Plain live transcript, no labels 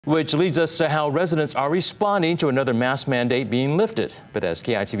Which leads us to how residents are responding to another mask mandate being lifted. But as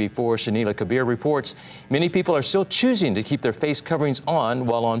KITV4's Shanila Kabir reports, many people are still choosing to keep their face coverings on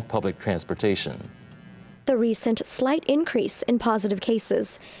while on public transportation. The recent slight increase in positive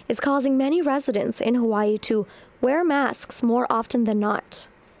cases is causing many residents in Hawaii to wear masks more often than not.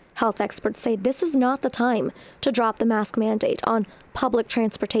 Health experts say this is not the time to drop the mask mandate on public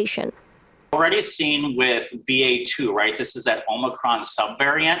transportation. Already seen with BA2, right? This is that Omicron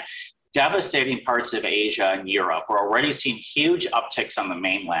subvariant, devastating parts of Asia and Europe. We're already seeing huge upticks on the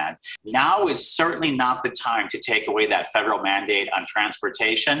mainland. Now is certainly not the time to take away that federal mandate on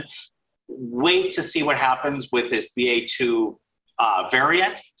transportation. Wait to see what happens with this BA2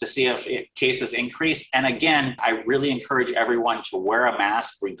 variant to see if cases increase. And again, I really encourage everyone to wear a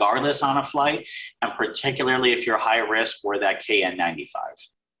mask regardless on a flight, and particularly if you're high risk, wear that KN95.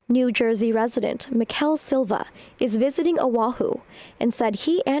 New Jersey resident Mikel Silva is visiting Oahu and said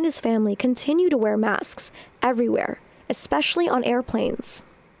he and his family continue to wear masks everywhere, especially on airplanes.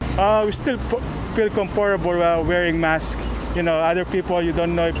 We still feel comfortable wearing masks. You know, other people, you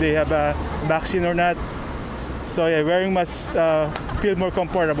don't know if they have a vaccine or not. So yeah, wearing masks feel more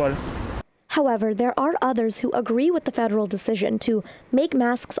comfortable. However, there are others who agree with the federal decision to make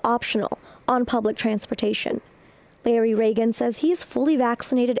masks optional on public transportation. Larry Reagan says he's fully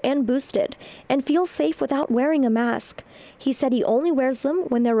vaccinated and boosted and feels safe without wearing a mask. He said he only wears them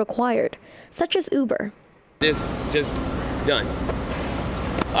when they're required, such as Uber. It's just done.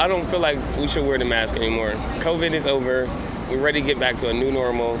 I don't feel like we should wear the mask anymore. COVID is over. We're ready to get back to a new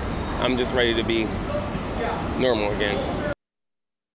normal. I'm just ready to be normal again.